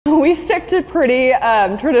we stick to pretty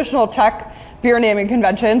traditional Czech beer naming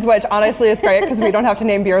conventions, which honestly is great because we don't have to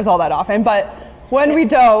name beers all that often. But when we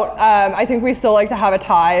don't, I think we still like to have a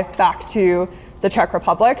tie back to the Czech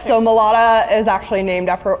Republic. So Milada is actually named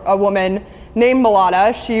after a woman named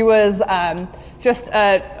Milada. She was just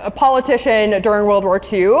a politician during World War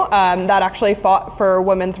II that actually fought for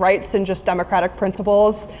women's rights and just democratic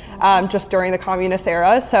principles just during the communist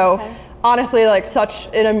era. So honestly, like, such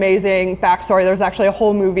an amazing backstory. There's actually a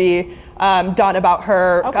whole movie done about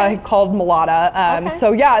her called Milada.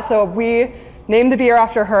 So yeah, so we named the beer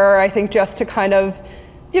after her, I think, just to kind of,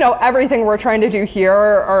 you know, everything we're trying to do here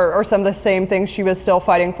are some of the same things she was still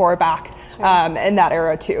fighting for back in that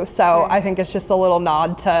era too. So I think it's just a little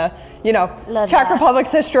nod to, you know, Czech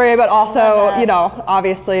Republic's history, but also, you know,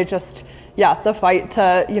 obviously just, yeah, the fight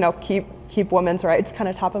to, you know, keep women's rights kind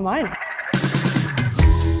of top of mind.